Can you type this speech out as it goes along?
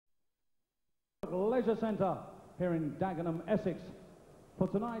Leisure Centre here in Dagenham, Essex, for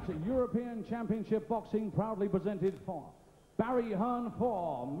tonight's European Championship Boxing, proudly presented for Barry Hearn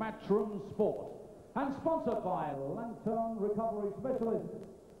for Matchroom Sport and sponsored by Lantern Recovery Specialists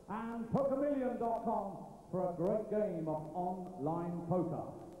and PokerMillion.com for a great game of online poker.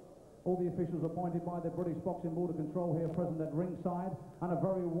 All the officials appointed by the British Boxing Board of Control here present at ringside, and a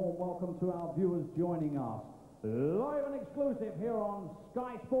very warm welcome to our viewers joining us. Live and exclusive here on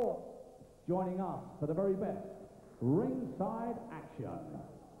Sky Sports, joining us for the very best ringside action.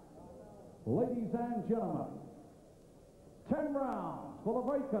 Ladies and gentlemen, 10 rounds for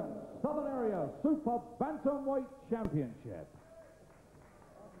the vacant Southern Area Super Bantamweight Championship.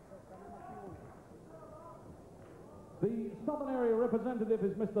 The Southern Area representative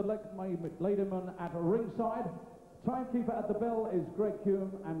is Mr. Laderman at ringside. Timekeeper at the bell is Greg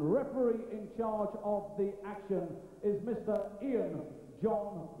Hume, and referee in charge of the action is Mr. Ian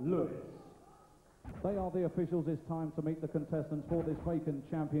John Lewis. They are the officials. It's time to meet the contestants for this vacant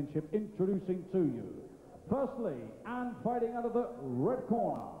championship. Introducing to you, firstly, and fighting out of the red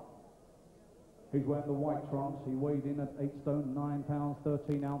corner. He's wearing the white trunks. He weighed in at 8 stone, 9 pounds,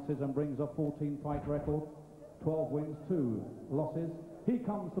 13 ounces, and brings a 14-fight record. 12 wins, 2 losses. He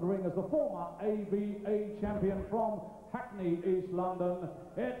comes to the ring as the former ABA champion from Hackney, East London.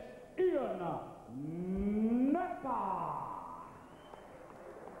 It's Ian Napa.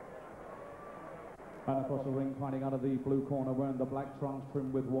 And across the ring, fighting out of the blue corner, wearing the black trunks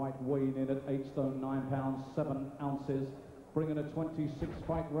trimmed with white, weighing in at 8 stone, 9 pounds, 7 ounces, bringing a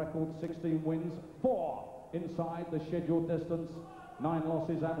 26-fight record, 16 wins, 4 inside the scheduled distance, 9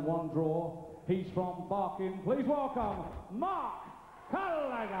 losses and 1 draw. He's from Barking. Please welcome Marc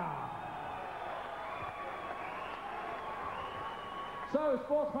Callaghan. So,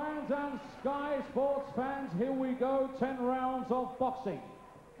 sports fans and Sky Sports fans, here we go. 10 rounds of boxing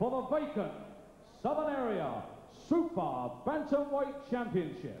for the vacant Southern Area Super Bantamweight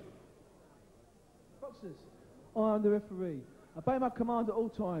Championship. Boxers, I am the referee. Obey my command at all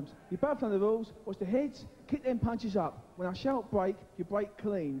times. You both know the rules. Watch the heads, kick them punches up. When I shout break, you break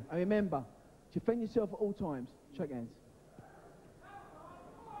clean. And remember, defend yourself at all times. Shake hands.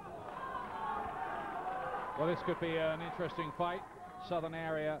 Well, this could be an interesting fight. Southern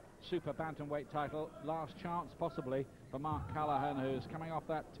Area Super Bantamweight title. Last chance, possibly, for Marc Callaghan, who's coming off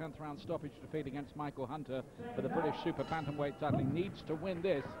that 10th round stoppage defeat against Michael Hunter for the British Super Bantamweight title. He needs to win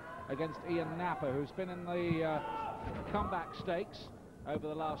this against Ian Napa, who's been in the comeback stakes over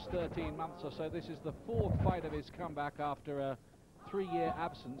the last 13 months or so. This is the 4th fight of his comeback after a 3-year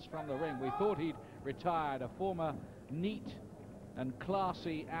absence from the ring. We thought he'd retired, a former neat and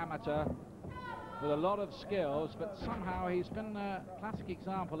classy amateur with a lot of skills, but somehow he's been a classic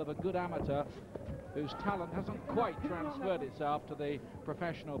example of a good amateur whose talent hasn't quite transferred itself to the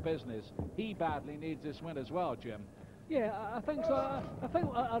professional business. He badly needs this win as well, Jim. Yeah, I think so. I think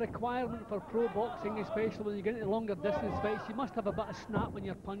a requirement for pro boxing, especially when you get into longer distance fights, you must have a bit of snap in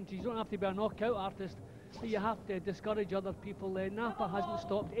your punches. You don't have to be a knockout artist, but you have to discourage other people. Napa hasn't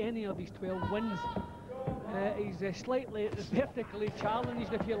stopped any of his 12 wins. He's slightly vertically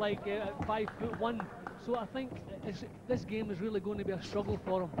challenged, if you like, at 5'1". So I think this game is really going to be a struggle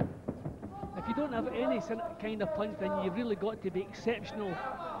for him. If you don't have any kind of punch, then you've really got to be exceptional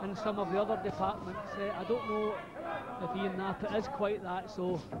in some of the other departments. I don't know if Ian Napa is quite that,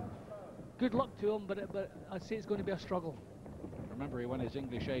 so good luck to him, but I'd say it's going to be a struggle. Remember, he won his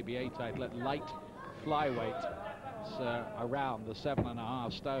English ABA title at light flyweight. It's around the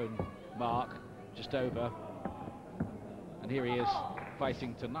 7.5 stone mark, just over. And here he is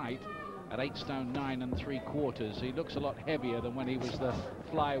fighting tonight at 8 stone 9 3/4. He looks a lot heavier than when he was the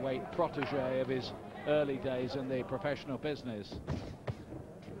flyweight protege of his early days in the professional business.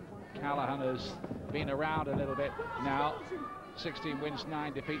 Callaghan has been around a little bit now. 16 wins,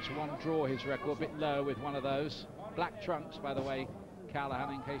 9 defeats, 1 draw his record, a bit low with one of those. Black trunks, by the way,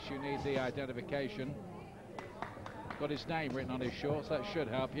 Callaghan, in case you need the identification. Got his name written on his shorts, that should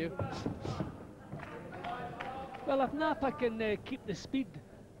help you. Well, if Napa can keep the speed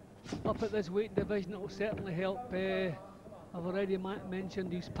up at this weight division, it will certainly help. I've already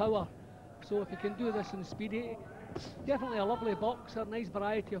mentioned his power, so if he can do this in speed, definitely a lovely boxer, nice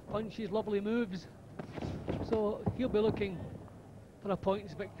variety of punches, lovely moves. So he'll be looking for a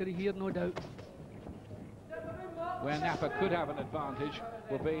points victory here, no doubt. Where Napa could have an advantage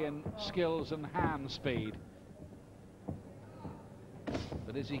will be in skills and hand speed.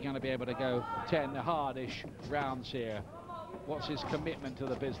 But is he going to be able to go 10 hardish rounds here? What's his commitment to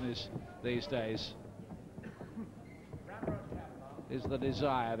the business these days? Is the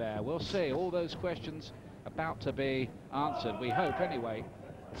desire there? We'll see. All those questions about to be answered, we hope anyway.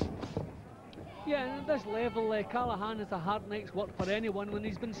 Yeah, and at this level, Callaghan is a hard night's work for anyone. When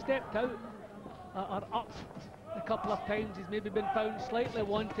he's been stepped out or up a couple of times, he's maybe been found slightly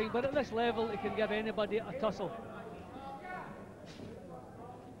wanting, but at this level, he can give anybody a tussle.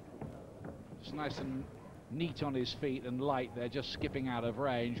 It's nice and neat on his feet and light. They're just skipping out of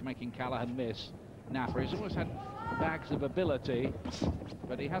range, making Callaghan miss. Napa, he's always had bags of ability,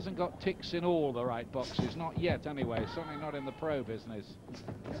 but he hasn't got ticks in all the right boxes, not yet anyway, certainly not in the pro business.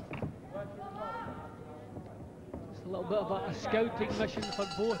 It's a little bit of a scouting mission for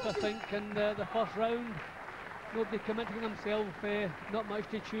both, I think, in the first round. Nobody committing himself, not much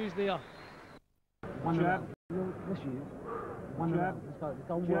to choose there. One jab. One jab.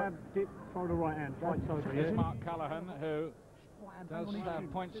 Jab, dip, throw the right hand. Right over Here's here. Marc Callaghan, who does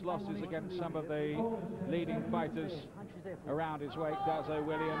have points losses against some of the leading fighters around his weight. Dazo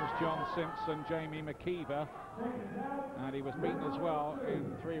Williams, John Simpson, Jamie McKeever. And he was beaten as well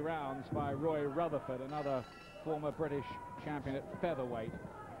in 3 rounds by Roy Rutherford, another former British champion at featherweight.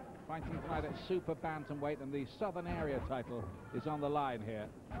 Fighting tonight at super bantamweight, and the Southern Area title is on the line here.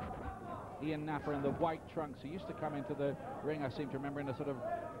 Ian Napa in the white trunks. He used to come into the ring, I seem to remember, in a sort of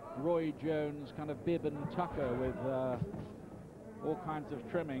Roy Jones kind of bib and tucker with all kinds of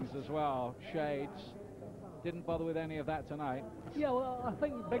trimmings as well, shades. Didn't bother with any of that tonight. Yeah, well, I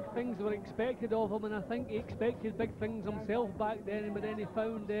think big things were expected of him, and I think he expected big things himself back then, but then he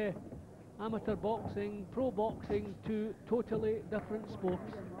found amateur boxing, pro boxing, two totally different sports.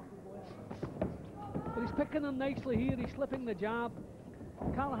 But he's picking them nicely here, he's slipping the jab.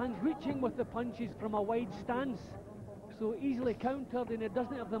 Callaghan's reaching with the punches from a wide stance, so easily countered, and he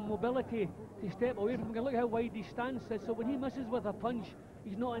doesn't have the mobility to step away from him. Look how wide his stance is, so when he misses with a punch,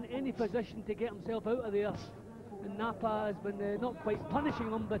 he's not in any position to get himself out of there. And Napa has been not quite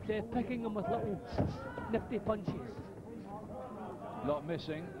punishing him, but picking him with little nifty punches. A lot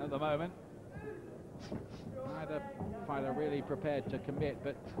missing at the moment. Neither fighter really prepared to commit,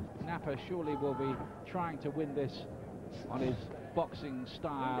 but Napa surely will be trying to win this on his boxing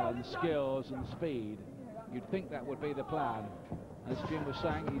style and skills and speed. You'd think that would be the plan. As Jim was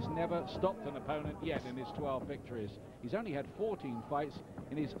saying, he's never stopped an opponent yet in his 12 victories. He's only had 14 fights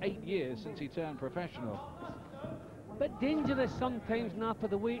in his 8 years since he turned professional. Bit dangerous sometimes, Napa,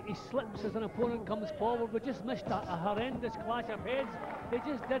 the way he slips as an opponent comes forward. We just missed a horrendous clash of heads. They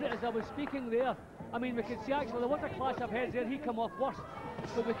just did it as I was speaking there. I mean, we could see actually there was a clash of heads there. He come off worse,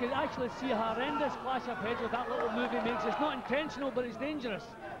 but we could actually see a horrendous clash of heads with that little move he makes. It's not intentional, but it's dangerous.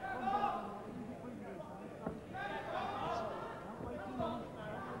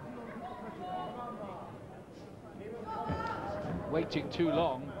 Waiting too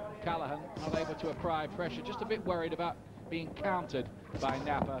long, Callaghan not able to apply pressure, just a bit worried about being countered by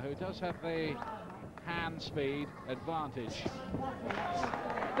Napa, who does have the hand speed advantage.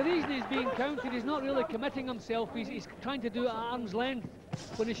 The reason he's being countered, he's not really committing himself. He's trying to do it at arm's length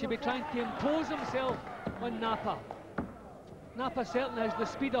when he should be trying to impose himself on Napa. Napa certainly has the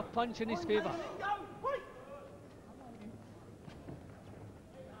speed of punch in his favour.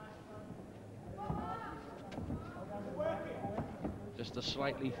 Just a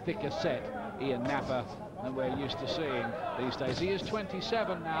slightly thicker set, Ian Napa, than we're used to seeing these days. He is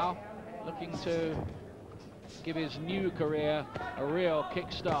 27 now, looking to give his new career a real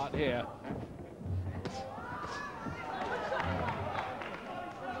kick-start here.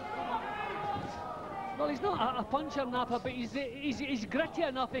 Well, he's not a puncher, Napa, but he's gritty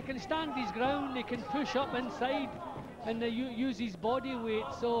enough. He can stand his ground, he can push up inside and use his body weight,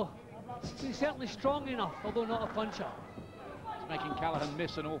 so he's certainly strong enough, although not a puncher. Making Callaghan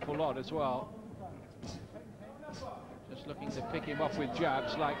miss an awful lot as well. Just looking to pick him off with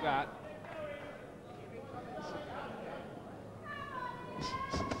jabs like that.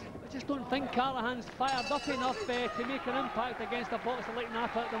 I just don't think Callaghan's fired up enough to make an impact against a boxer like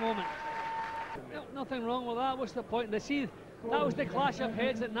Napa at the moment. No, nothing wrong with that. What's the point? They see that was the clash of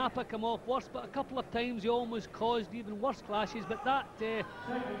heads that Napa come off worse, but a couple of times he almost caused even worse clashes. But that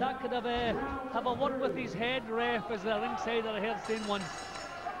could have a word with his head ref as the ringside I heard saying one.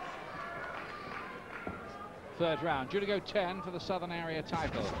 Third round, due to go 10 for the Southern Area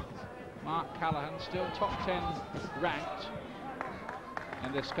title. Marc Callaghan still top 10 ranked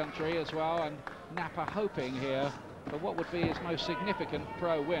in this country as well, and Napa hoping here for what would be his most significant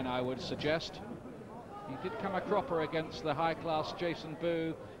pro win, I would suggest. He did come a cropper against the high-class Jason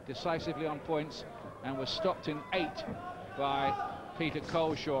Boo decisively on points and was stopped in 8 by Peter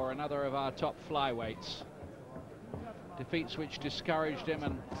Coleshaw, another of our top flyweights. Defeats which discouraged him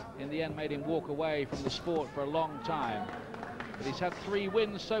and in the end made him walk away from the sport for a long time. But he's had 3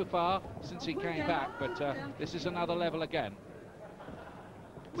 wins so far since he came back, but this is another level again.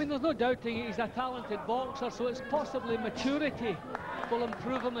 I mean, there's no doubting he's a talented boxer, so it's possibly maturity will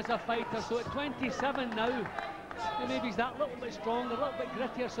improve him as a fighter. So at 27 now, maybe he's that little bit stronger, a little bit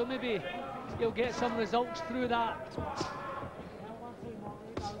grittier, so maybe he'll get some results through that.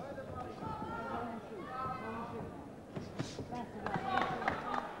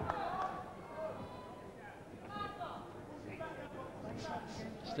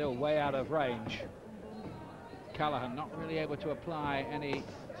 Still way out of range. Callaghan not really able to apply any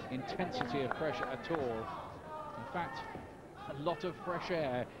intensity of pressure at all. In fact, a lot of fresh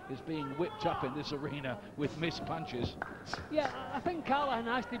air is being whipped up in this arena with missed punches. Yeah, I think Callaghan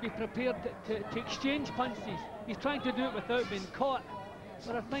has to be prepared to exchange punches. He's trying to do it without being caught,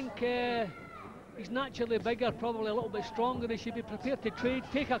 but I think he's naturally bigger, probably a little bit stronger. He should be prepared to trade,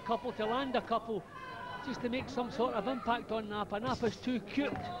 take a couple, to land a couple, just to make some sort of impact on Napa. Napa's too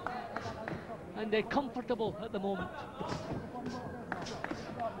cute and comfortable at the moment.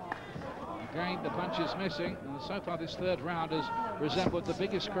 Again, the punch is missing, and so far this third round has resembled the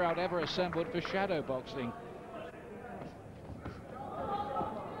biggest crowd ever assembled for shadow boxing.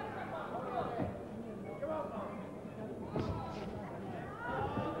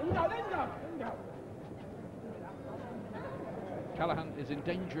 Callaghan is in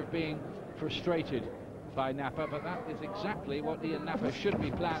danger of being frustrated by Napa, but that is exactly what Ian Napa should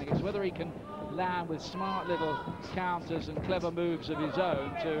be planning. It's whether he can land with smart little counters and clever moves of his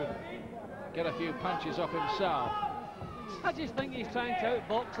own to get a few punches off himself. I just think he's trying to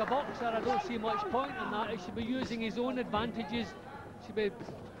outbox a boxer. I don't see much point in that. He should be using his own advantages. He should be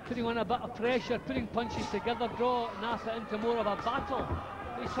putting on a bit of pressure, putting punches together, draw Napa into more of a battle.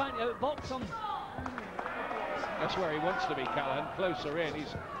 He's trying to outbox him. That's where he wants to be, Callaghan, closer in.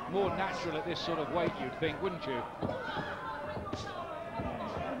 He's more natural at this sort of weight, you'd think, wouldn't you?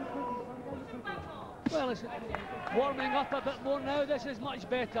 Well, it's warming up a bit more now. This is much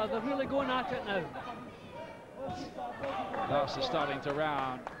better. They're really going at it now. Last is starting to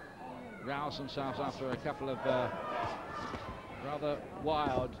rouse themselves after a couple of rather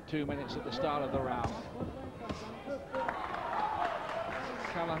wild 2 minutes at the start of the round.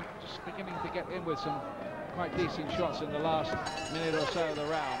 Callaghan just beginning to get in with some quite decent shots in the last minute or so of the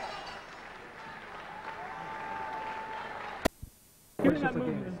round.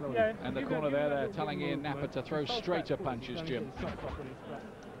 And the corner there, they're telling Ian Napa to throw straighter punches, Jim.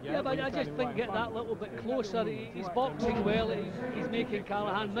 Yeah, but I just think get that little bit closer. He's boxing well, he's making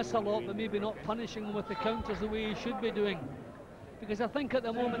Callaghan miss a lot, but maybe not punishing him with the counters the way he should be doing. Because I think at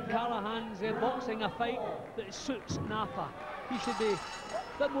the moment Callaghan's boxing a fight that suits Napa. He should be a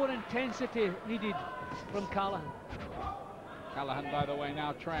bit more intensity needed from Callaghan. Callaghan, by the way,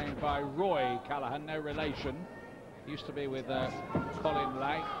 now trained by Roy Callaghan, no relation. Used to be with Colin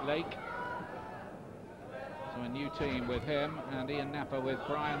Lake. So a new team with him, and Ian Napa with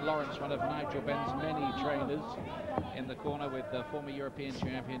Brian Lawrence, one of Nigel Benn's many trainers, in the corner with the former European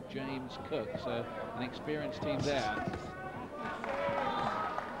champion James Cook. So an experienced team there.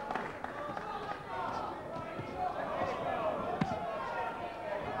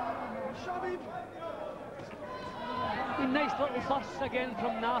 Nice little bursts again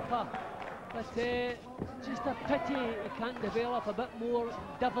from Napa, but just a pity he can't develop a bit more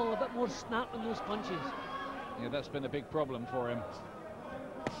devil, a bit more snap in those punches. Yeah, that's been a big problem for him.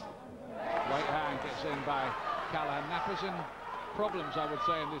 Right hand gets in by Callaghan. Napa's in problems, I would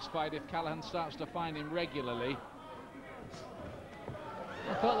say, in this fight if Callaghan starts to find him regularly.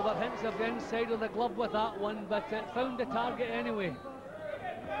 I thought there were hints of the inside of the glove with that one, but it found the target anyway.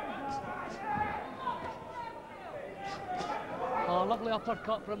 Oh, lovely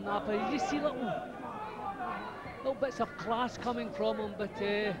uppercut from Napa. You just see little bits of class coming from him, but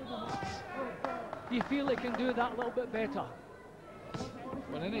you feel he can do that a little bit better.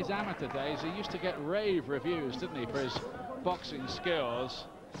 Well, in his amateur days, he used to get rave reviews, didn't he, for his boxing skills.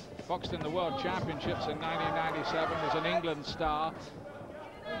 Boxed in the World Championships in 1997, was an England star.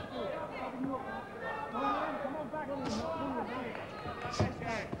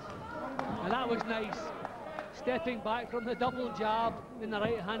 And that was nice. Stepping back from the double jab in the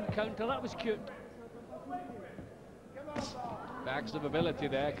right-hand counter, that was cute. Bags of ability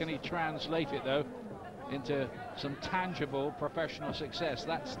there. Can he translate it, though, into some tangible professional success?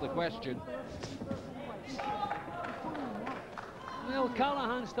 That's the question. Well,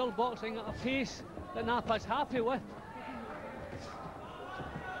 Callaghan's still boxing at a pace that Napa's happy with.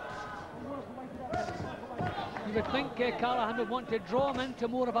 You would think Callaghan would want to draw him into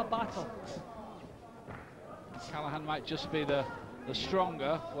more of a battle. Callaghan might just be the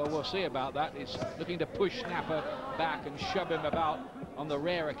stronger. Well, we'll see about that. He's looking to push Napa back and shove him about on the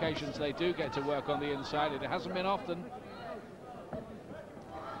rare occasions they do get to work on the inside. It hasn't been often.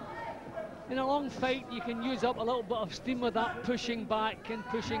 in a long fight you can use up a little bit of steam with that pushing back and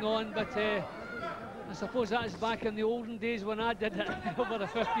pushing on, but I suppose that's back in the olden days when I did it over the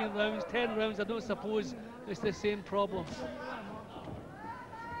 15 rounds, 10 rounds. I don't suppose it's the same problem.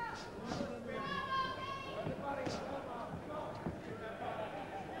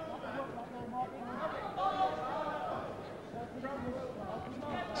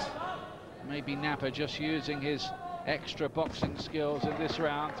 Maybe Napa just using his extra boxing skills in this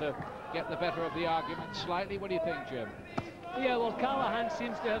round to get the better of the argument slightly. What do you think, Jim? Yeah, well, Callaghan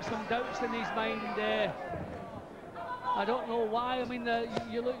seems to have some doubts in his mind. I don't know why. I mean,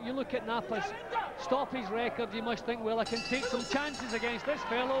 you look at Napa's stoppage record, you must think, well, I can take some chances against this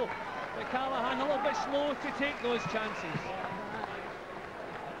fellow. But Callaghan a little bit slow to take those chances.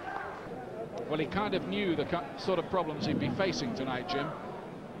 Well, he kind of knew the sort of problems he'd be facing tonight, Jim.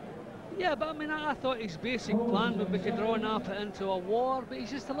 Yeah, but I mean, I thought his basic plan would be to draw Napa into a war, but he's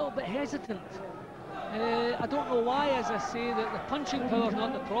just a little bit hesitant. I don't know why, as I say, that the punching power is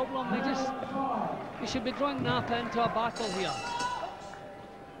not the problem. He should be drawing Napa into a battle here.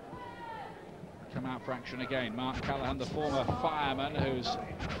 Come out for action again. Marc Callaghan, the former fireman, whose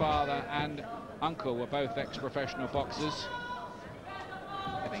father and uncle were both ex-professional boxers.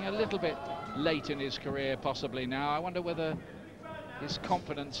 Getting a little bit late in his career, possibly now. I wonder whether his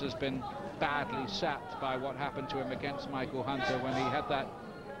confidence has been badly sapped by what happened to him against Michael Hunter when he had that,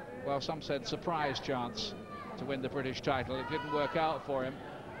 well, some said surprise chance to win the British title. It didn't work out for him.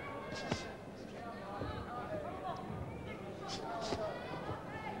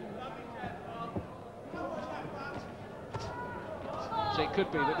 So it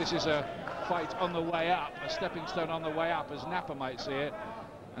could be that this is a fight on the way up, a stepping stone on the way up, as Napa might see it,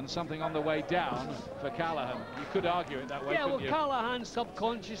 and something on the way down for Callaghan. You could argue it that way, yeah, couldn't well, you? Callaghan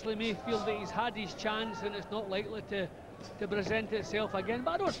subconsciously may feel that he's had his chance and it's not likely to present itself again.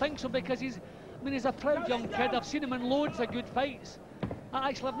 But I don't think so, because he's a proud young kid. I've seen him in loads of good fights.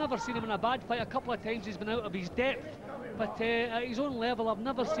 I've never seen him in a bad fight. A couple of times he's been out of his depth, but at his own level, I've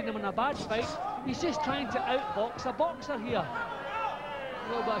never seen him in a bad fight. He's just trying to outbox a boxer here. A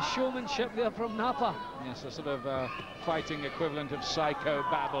little bit of showmanship there from Napa. Yes, a sort of fighting equivalent of psycho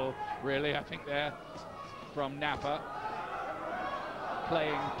babble, really, I think, there from Napa.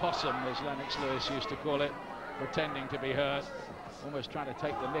 Playing possum, as Lennox Lewis used to call it, pretending to be hurt, almost trying to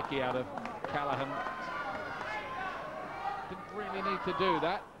take the mickey out of Callaghan. Didn't really need to do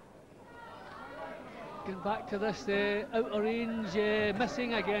that. Going back to this outer range,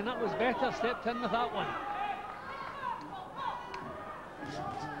 missing again. That was better, stepped in with that one.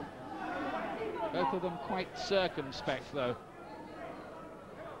 Both of them quite circumspect, though.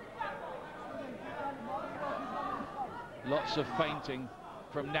 Lots of feinting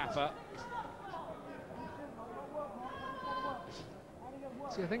from Napa.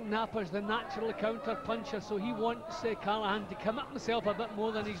 See, I think Napa's the natural counter-puncher, so he wants Callaghan to commit himself a bit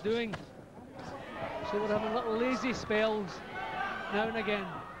more than he's doing. So we're having little lazy spells now and again.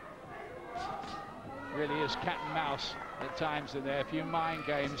 Really is cat and mouse at times in there, a few mind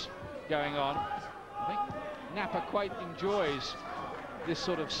games going on. I think Napa quite enjoys this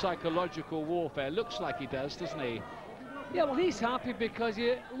sort of psychological warfare. Looks like he does, doesn't he? Yeah, well, he's happy because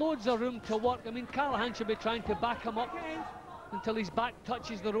he loads of room to work. I mean, Callaghan should be trying to back him up until his back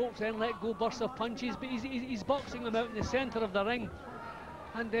touches the ropes, then let go bursts of punches, but he's boxing him out in the centre of the ring.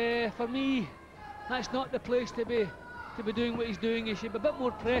 And for me, that's not the place to be doing what he's doing. He should be a bit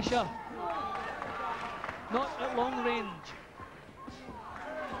more pressure, not at long range.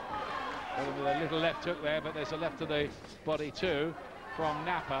 Well, with a little left hook there, but there's a left to the body too from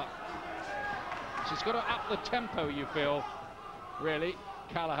Napa. So he's got to up the tempo, you feel, really.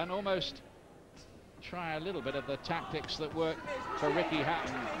 Callaghan almost try a little bit of the tactics that work for Ricky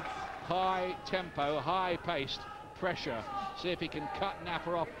Hatton. High tempo, high paced pressure. See if he can cut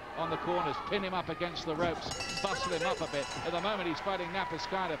Napa off on the corners, pin him up against the ropes, bustle him up a bit. At the moment he's fighting Napa's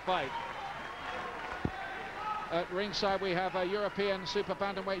kind of fight. At ringside we have a European Super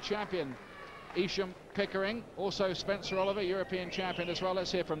Bantamweight champion, Isham Pickering, also Spencer Oliver, European champion as well.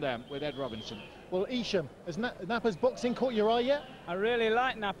 Let's hear from them with Ed Robinson. Well, Isham, has Napa's boxing caught your eye yet? I really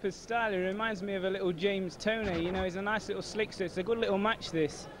like Napa's style. He reminds me of a little James Toney. You know, he's a nice little slickster. It's a good little match,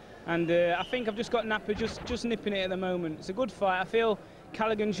 this. And I think I've just got Napa just nipping it at the moment. It's a good fight. I feel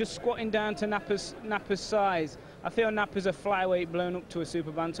Callaghan's just squatting down to Napa's size. I feel Napa's a flyweight blown up to a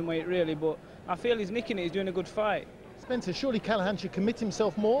super bantamweight, really, but I feel he's nicking it. He's doing a good fight. Spencer, surely Callaghan should commit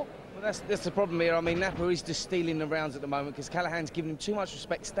himself more? Well, that's the problem here. I mean, Napa is just stealing the rounds at the moment because Callaghan's giving him too much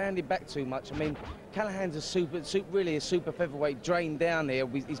respect, standing back too much. I mean, Callaghan's really a super featherweight, drained down here.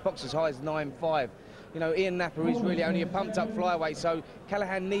 He's boxed as high as 9'5". you know, Ian Napa is really only a pumped-up flyweight, so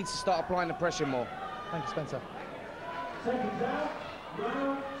Callaghan needs to start applying the pressure more. Thank you, Spencer.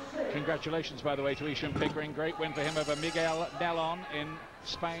 Congratulations, by the way, to Isham Pickering. Great win for him over Miguel Nellon in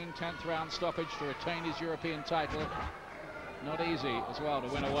Spain. 10th round stoppage to retain his European title. Not easy as well to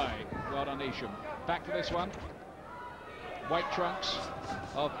win away. Well done, Isham. Back to this one. White trunks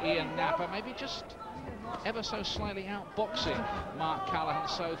of Ian Napa, maybe just ever so slightly outboxing Marc Callaghan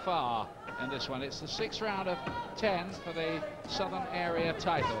so far in this one. It's the 6th round of 10 for the Southern Area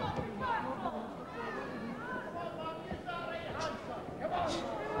title.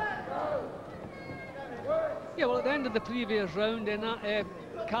 Yeah, well, at the end of the previous round,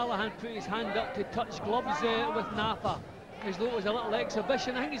 Callaghan put his hand up to touch gloves with Napa, as though it was a little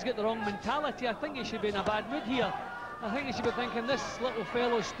exhibition. I think he's got the wrong mentality. I think he should be in a bad mood here. I think he should be thinking, this little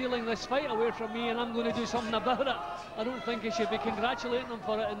fellow's stealing this fight away from me and I'm going to do something about it. I don't think he should be congratulating him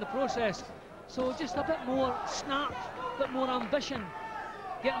for it in the process. So just a bit more snap, a bit more ambition.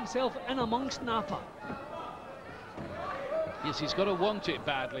 Get himself in amongst Napa. Yes, he's got to want it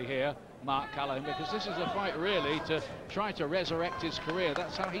badly here, Marc Callaghan, because this is a fight really to try to resurrect his career.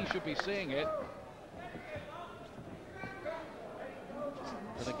 That's how he should be seeing it.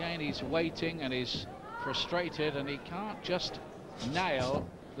 But again, he's waiting and he's frustrated, and he can't just nail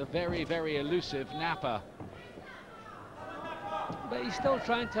the very, very elusive Napa. But he's still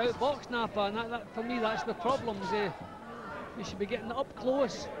trying to outbox Napa, and for me, that's the problem. He should be getting up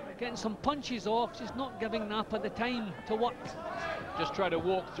close, getting some punches off, just not giving Napa the time to work. Just try to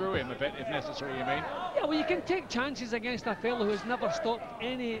walk through him a bit, if necessary, you mean? Yeah, well, you can take chances against a fellow who's never stopped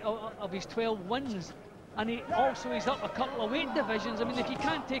any of his 12 wins, and he's up a couple of weight divisions. I mean, if you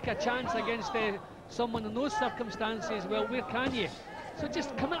can't take a chance against someone in those circumstances, well, where can you? So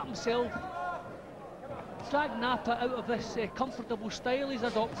just commit himself, drag Napa out of this comfortable style he's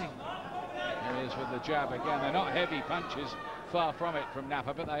adopting. Here he is with the jab again. They're not heavy punches, far from it from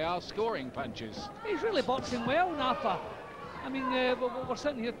Napa, but they are scoring punches. He's really boxing well, Napa. I mean, we're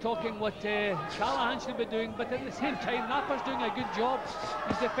sitting here talking what Callaghan should be doing, but at the same time, Napa's doing a good job.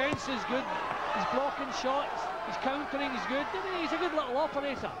 His defence is good, he's blocking shots, his countering is good. He's a good little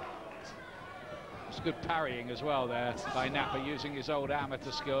operator. It's good parrying as well there by Napa, using his old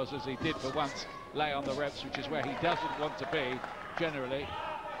amateur skills, as he did for once lay on the ropes, which is where he doesn't want to be generally.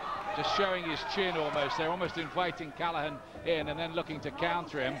 Just showing his chin almost there, almost inviting Callaghan in and then looking to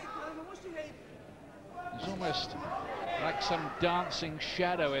counter him. There's almost like some dancing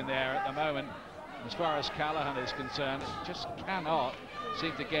shadow in there at the moment as far as Callaghan is concerned. Just cannot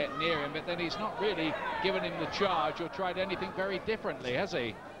seem to get near him, but then he's not really given him the charge or tried anything very differently, has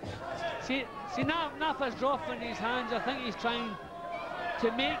he? See, Napa's dropping his hands. I think he's trying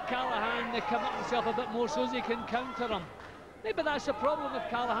to make Callaghan commit himself a bit more so as he can counter him. Maybe that's the problem with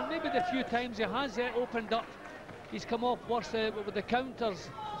Callaghan. Maybe the few times he has opened up, he's come off worse with the counters.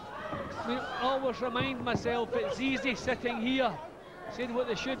 I mean, I always remind myself it's easy sitting here saying what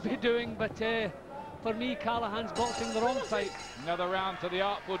they should be doing, but for me, Callaghan's boxing the wrong fight. Another round to the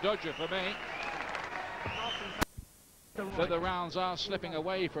Artful Dodger for me. But the rounds are slipping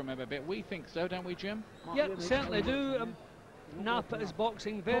away from him a bit. We think so, don't we, Jim? Yep, certainly do. Napa is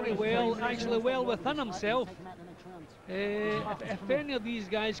boxing very well, actually well within himself. If any of these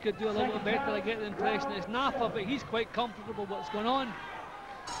guys could do a little bit better, I get the impression it's Napa, but he's quite comfortable with what's going on,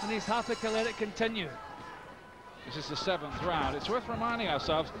 and he's happy to let it continue. This is the 7th round. It's worth reminding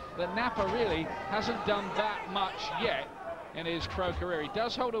ourselves that Napa really hasn't done that much yet in his pro career. He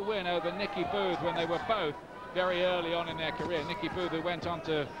does hold a win over Nicky Booth when they were both very early on in their career. Nicky Booth, who went on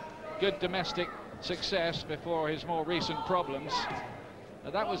to good domestic success before his more recent problems.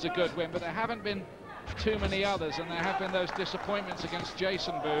 That was a good win, but there haven't been too many others, and there have been those disappointments against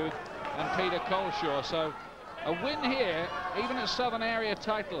Jason Booth and Peter Coleshaw. So a win here, even at Southern Area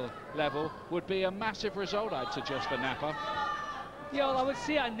title level, would be a massive result, I'd suggest, for Napa. Yeah, well, I would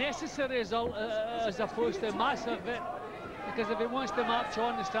say a necessary result as opposed to a massive, because if he wants to march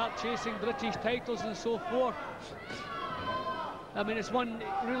on and start chasing British titles and so forth, I mean, it's one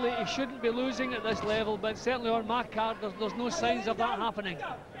really he shouldn't be losing at this level, but certainly on my card, there's no signs of that happening.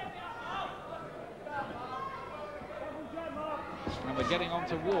 And we're getting on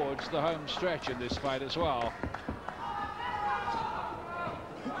towards the home stretch in this fight as well.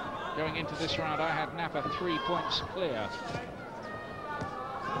 Going into this round, I had Napa 3 points clear.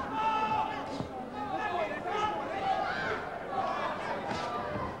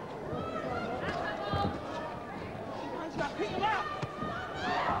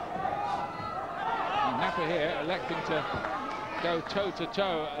 Napa here electing to go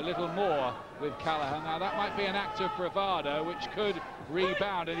toe-to-toe a little more with Callaghan. Now that might be an act of bravado which could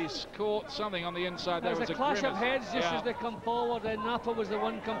rebound, and he's caught something on the inside. There was a clash grimace. of heads just Yeah. as they come forward, and Napa was the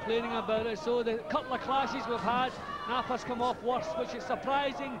one complaining about it. So the couple of clashes we've had, Napa's come off worse, which is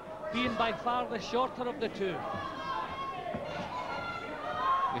surprising, being by far the shorter of the two.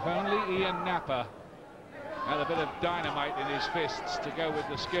 If only Ian Napa had a bit of dynamite in his fists to go with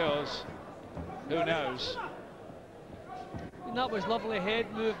the skills, who knows? And that was lovely head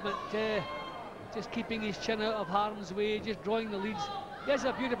movement, just keeping his chin out of harm's way, just drawing the leads. He's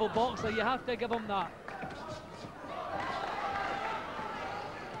a beautiful boxer, you have to give him that.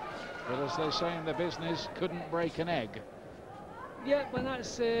 But as they say in the business, couldn't break an egg. Yeah, but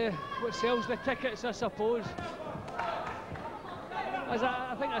that's what sells the tickets, I suppose. As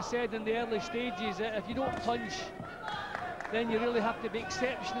I think I said in the early stages, if you don't punch, then you really have to be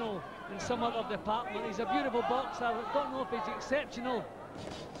exceptional in some other department. He's a beautiful boxer. I don't know if he's exceptional.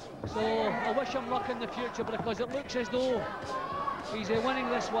 So I wish him luck in the future, because it looks as though he's winning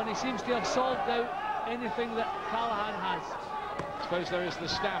this one. He seems to have solved out anything that Callaghan has. I suppose there is the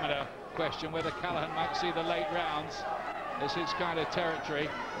stamina question, whether Callaghan might see the late rounds as his kind of territory.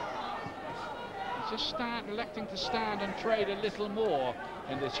 He's just electing to stand and trade a little more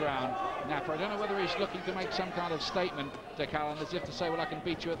in this round. Napa, I don't know whether he's looking to make some kind of statement to Callaghan, as if to say, well, I can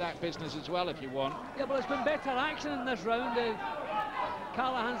beat you at that business as well if you want. Yeah, but it's been better action in this round.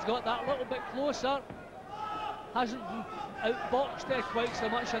 Callaghan's got that little bit closer. Hasn't outboxed quite so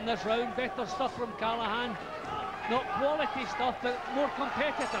much in this round. Better stuff from Callaghan. Not quality stuff, but more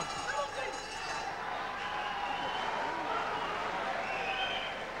competitive.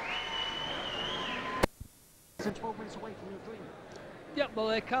 It's 12 minutes away from your dream. Yeah,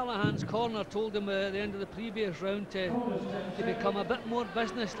 well, Callaghan's corner told him at the end of the previous round to become a bit more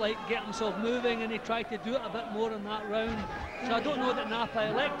business-like, get himself moving, and he tried to do it a bit more in that round. So I don't know that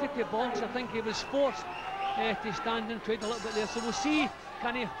Napa elected to box. I think he was forced to stand and trade a little bit there. So we'll see,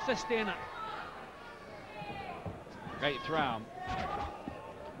 can he sustain it? 8th round.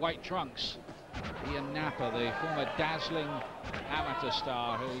 White trunks. Ian Napa, the former dazzling amateur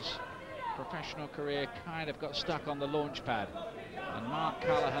star whose professional career kind of got stuck on the launch pad. And Marc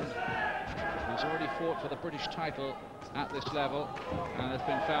Callaghan, who's already fought for the British title at this level and has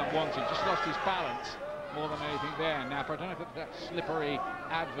been found wanting, just lost his balance more than anything there. Napa, I don't know if it's that slippery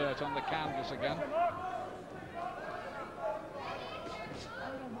advert on the canvas again.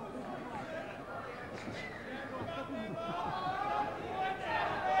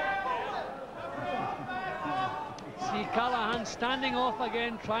 See Callaghan standing off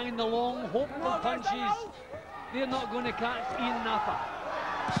again, trying the long, hopeful punches. They're not going to catch Ian Napa.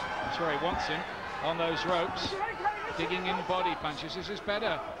 That's where he wants him, on those ropes, digging in body punches. This is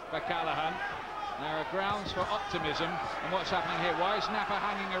better for Callaghan. There are grounds for optimism in what's happening here. Why is Napa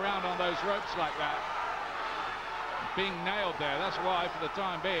hanging around on those ropes like that? Being nailed there, that's why for the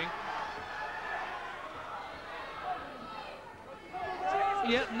time being.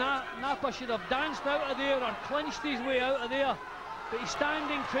 Yeah, Napa should have danced out of there or clinched his way out of there. But he's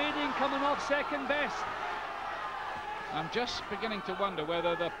standing, trading, coming off second best. I'm just beginning to wonder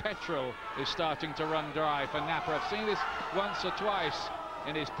whether the petrol is starting to run dry for Napa. I've seen this once or twice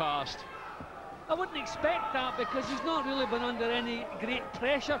in his past. I wouldn't expect that, because he's not really been under any great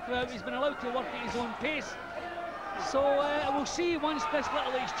pressure throughout. He's been allowed to work at his own pace. So we'll see once this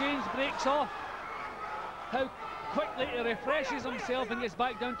little exchange breaks off how quickly he refreshes himself and gets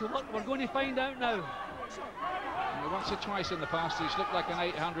back down to work. We're going to find out now. And once or twice in the past he's looked like an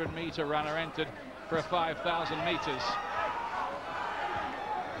 800-metre runner entered for a 5,000 metres.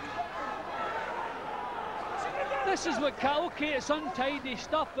 This is what okay, it's untidy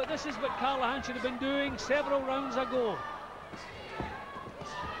stuff, but this is what Callaghan should have been doing several rounds ago.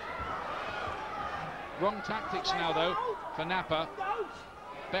 Wrong tactics now, though, for Napa.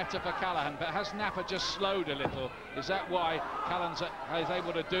 Better for Callaghan, but has Napa just slowed a little? Is that why Callaghan is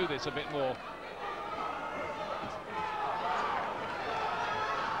able to do this a bit more?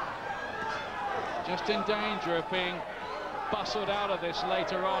 Just in danger of being bustled out of this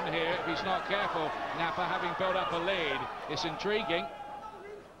later on here if he's not careful. Napa having built up a lead. It's intriguing.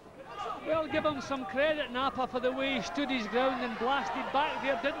 Well, give him some credit, Napa, for the way he stood his ground and blasted back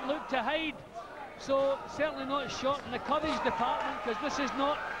there, didn't look to hide. So certainly not short in the coverage department, because this is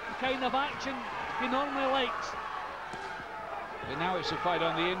not the kind of action he normally likes. But now it's a fight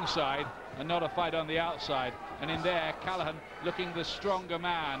on the inside and not a fight on the outside. And in there, Callaghan looking the stronger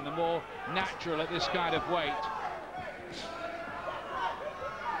man, the more natural at this kind of weight.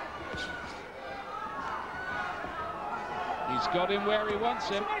 He's got him where he wants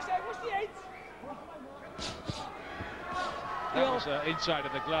him. That was inside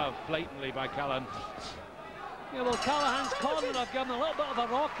of the glove, blatantly by Callaghan. Yeah, well, Callaghan's corner have given a little bit of a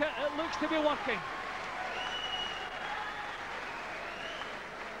rocket. It looks to be working.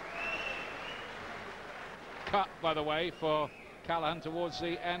 Cut, by the way, for Callaghan towards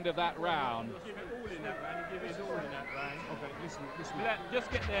the end of that round. Give it all in that round. Give it all in that round. Okay, listen.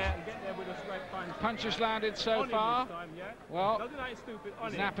 Just get there with a straight punch. Punches landed so far. Time, yeah? Well, stupid.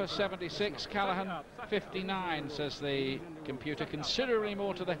 Napa 76, Callaghan 59, says the computer. Considerably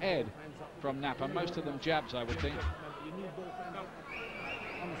more to the head from Napa. Most of them jabs, I would think.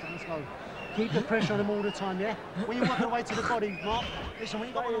 Let's go. Keep the pressure on them all the time, yeah? When you work your way to the body, Mark, listen, when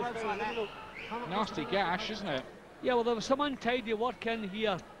you got on the ropes like that, nasty gash, isn't it? Yeah, well, there was some untidy work in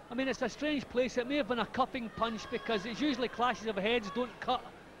here. I mean, it's a strange place. It may have been a cuffing punch because it's usually clashes of heads don't cut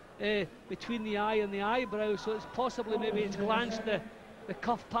between the eye and the eyebrow, so it's possibly maybe it's glanced the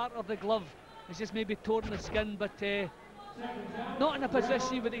cuff part of the glove. It's just maybe torn the skin, but not in a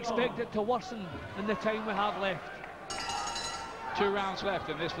position you would expect it to worsen in the time we have left. 2 rounds left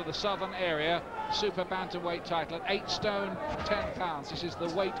in this for the Southern Area Super Bantamweight title at 8 stone 10 pounds. This is the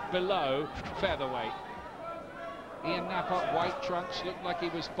weight below featherweight. Ian Napa, white trunks, looked like he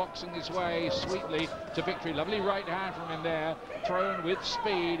was boxing his way sweetly to victory. Lovely right hand from him there, thrown with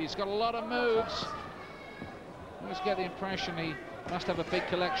speed. He's got a lot of moves. I always get the impression he must have a big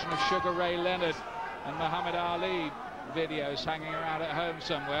collection of Sugar Ray Leonard and Muhammad Ali videos hanging around at home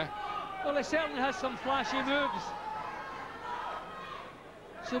somewhere. Well, he certainly has some flashy moves.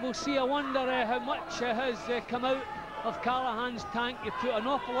 So we'll see. I wonder how much has come out of Callaghan's tank. You put an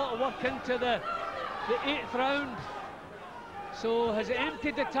awful lot of work into the 8th round. So has it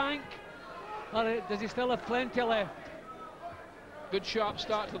emptied the tank, or does he still have plenty left? Good sharp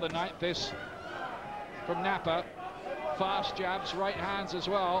start to the night, this from Napa. Fast jabs, right hands as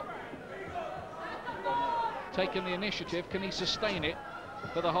well. Taking the initiative. Can he sustain it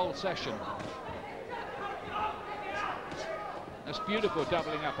for the whole session? That's beautiful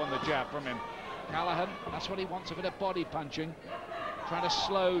doubling up on the jab from him. Callaghan, that's what he wants, a bit of body punching. Trying to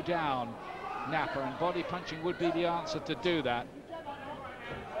slow down Napa, and body punching would be the answer to do that.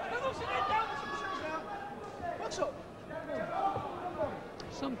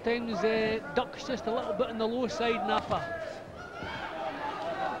 Sometimes ducks just a little bit on the low side, Napa.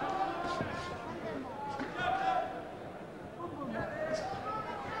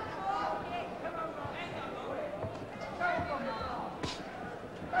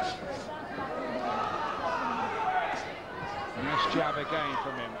 Nice jab again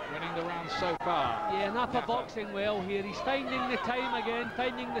from him, winning the round so far. Yeah, Napa boxing well here. He's finding the time again,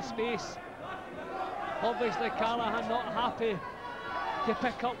 finding the space. Obviously Callaghan not happy to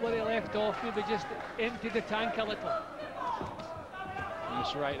pick up where he left off, maybe just empty the tank a little.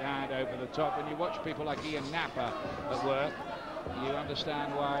 Nice right hand over the top. When you watch people like Ian Napa at work, you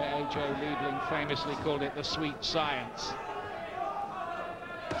understand why A.J. Liebling famously called it the sweet science.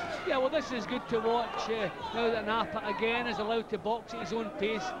 Yeah, well, this is good to watch now that Napa again is allowed to box at his own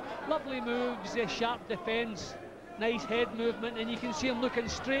pace. Lovely moves, sharp defence, nice head movement, and you can see him looking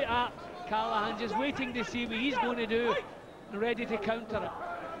straight at Callaghan, just waiting to see what he's going to do and ready to counter it.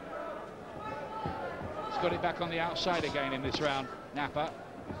 He's got it back on the outside again in this round, Napa.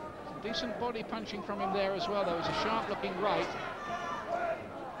 Some decent body punching from him there as well, though. It's a sharp-looking right.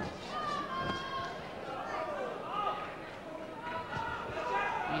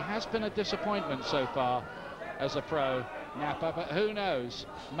 He has been a disappointment so far as a pro, Napa, but who knows?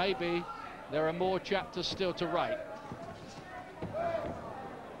 Maybe there are more chapters still to write.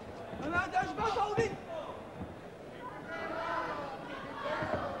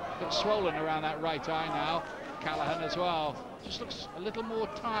 Bit swollen around that right eye now. Callaghan as well. Just looks a little more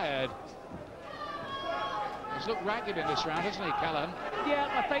tired. He's looked ragged in this round, hasn't he, Callaghan? Yeah,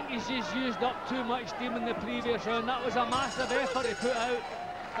 I think he's just used up too much steam in the previous round. That was a massive effort he put out.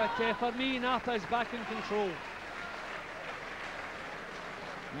 But for me, Napa is back in control.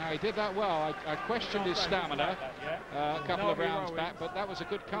 Now, he did that well. I questioned his stamina a couple of rounds back, but that was a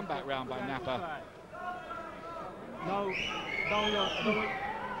good comeback round by Napa. No,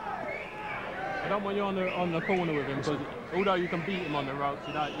 I don't want you on the corner with him, because although you can beat him on the ropes,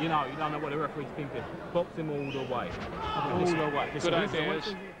 you don't know what the referee's thinking. Box him all the way. All the way. Good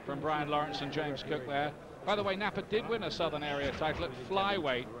ideas from Brian Lawrence and James Cook there. By the way, Napa did win a Southern Area title at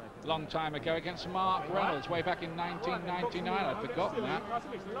flyweight a long time ago against Mark Reynolds way back in 1999. I'd forgotten that.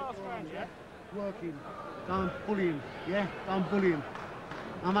 Working, don't bully him, yeah? Don't bully him.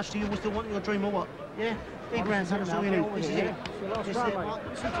 How much do you still want your dream or what? Yeah? Big rounds, that's all you need. This is it. This is it, Mark.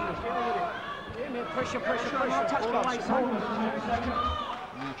 Pressure.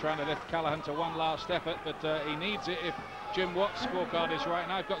 Trying to lift Callaghan to one last effort, but he needs it if Jim what scorecard is right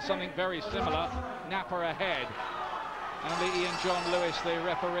now. I've got something very similar. Napa ahead. Only Ian John Lewis, the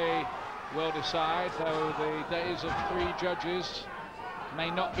referee, will decide, though the days of 3 judges may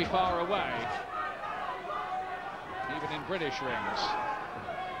not be far away, even in British rings.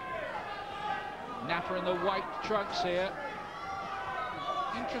 Napa in the white trunks here.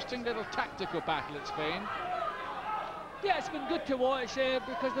 Interesting little tactical battle it's been. Yeah, it's been good to watch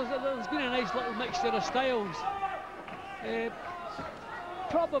because there's been a nice little mixture of styles.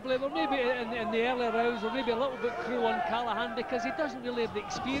 Probably, well, maybe in the early rounds, or maybe a little bit crew on Callaghan because he doesn't really have the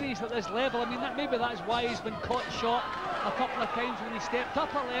experience at this level. I mean, maybe that's why he's been caught short a couple of times when he stepped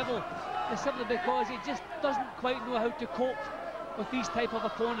up a level. It's simply because he just doesn't quite know how to cope with these type of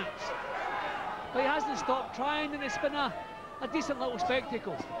opponents. But he hasn't stopped trying, and it's been a decent little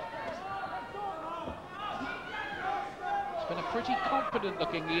spectacle. It's been a pretty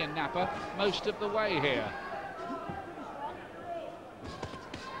confident-looking Ian Napa most of the way here.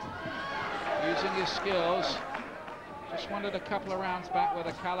 Using his skills. Just wondered a couple of rounds back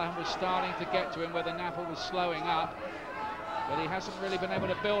whether Callaghan was starting to get to him, whether Napa was slowing up. But he hasn't really been able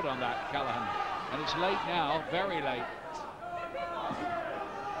to build on that, Callaghan. And it's late now, very late.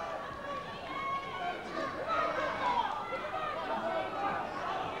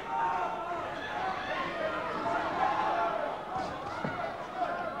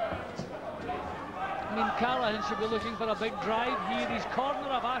 I mean, Callaghan should be looking for a big drive here. His corner,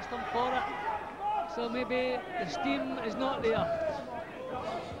 I've asked him for it. So maybe the steam is not there.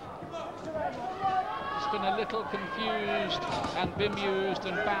 He's been a little confused and bemused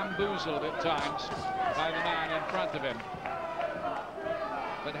and bamboozled at times by the man in front of him.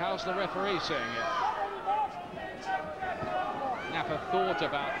 But how's the referee seeing it? Napa thought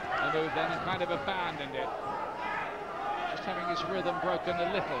about the move then and kind of abandoned it. Just having his rhythm broken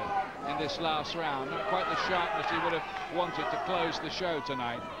a little in this last round. Not quite the sharpness he would have wanted to close the show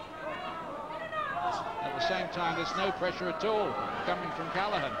tonight. At the same time, there's no pressure at all coming from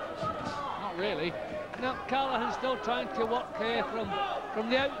Callaghan. Not really. No, Callaghan's still trying to work from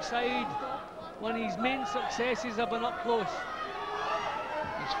the outside when his main successes have been up close.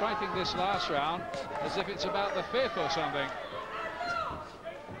 He's fighting this last round as if it's about the 5th or something.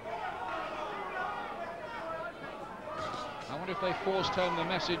 I wonder if they forced home the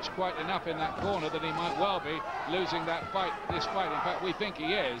message quite enough in that corner that he might well be losing that fight, this fight. In fact, we think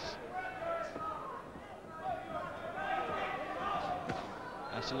he is.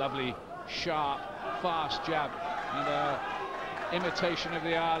 That's a lovely, sharp, fast jab and imitation of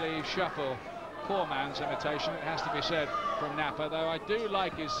the Ali shuffle. Poor man's imitation, it has to be said, from Napa, though I do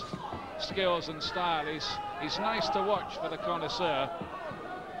like his skills and style. He's nice to watch for the connoisseur.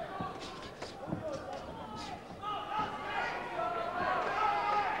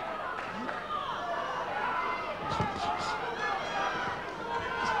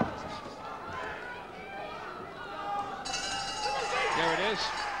 There it is.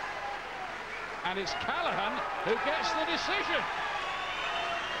 And it's Callaghan who gets the decision.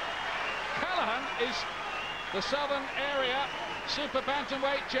 Callaghan is the Southern Area Super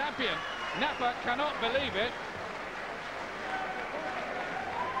Bantamweight champion. Napa cannot believe it.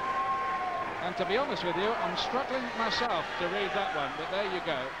 And to be honest with you, I'm struggling myself to read that one, but there you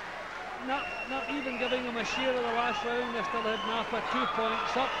go. Not even giving him a share of the last round. They still had Napa 2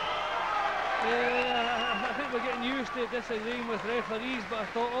 points up. I think we're getting used to disagreeing with referees, but I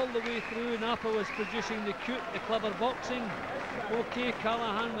thought all the way through Napa was producing the clever boxing. Okay,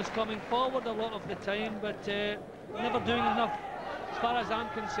 Callaghan was coming forward a lot of the time, but never doing enough, as far as I'm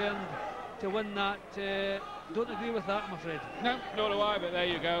concerned, to win that. Don't agree with that, I'm afraid. No, nor do I, but there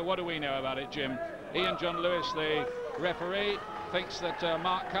you go. What do we know about it, Jim? Ian John Lewis, the referee, thinks that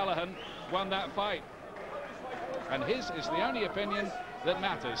Marc Callaghan won that fight. And his is the only opinion that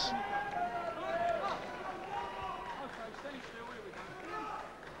matters.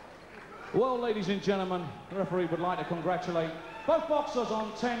 Well, ladies and gentlemen, the referee would like to congratulate both boxers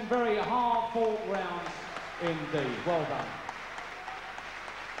on 10 very hard-fought rounds indeed. Well done.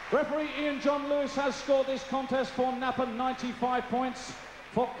 Referee Ian John Lewis has scored this contest for Napa 95 points.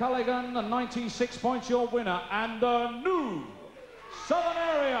 For Callaghan, 96 points, your winner. And the new Southern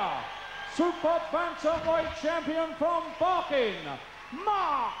Area Super Bantamweight champion from Barking,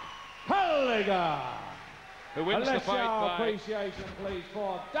 Marc Callaghan. Who wins the fight by... appreciation, please,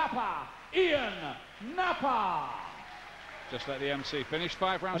 for Dapper Ian Napa. Just let the MC finish.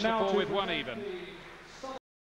 5 rounds to 4 with 1 even.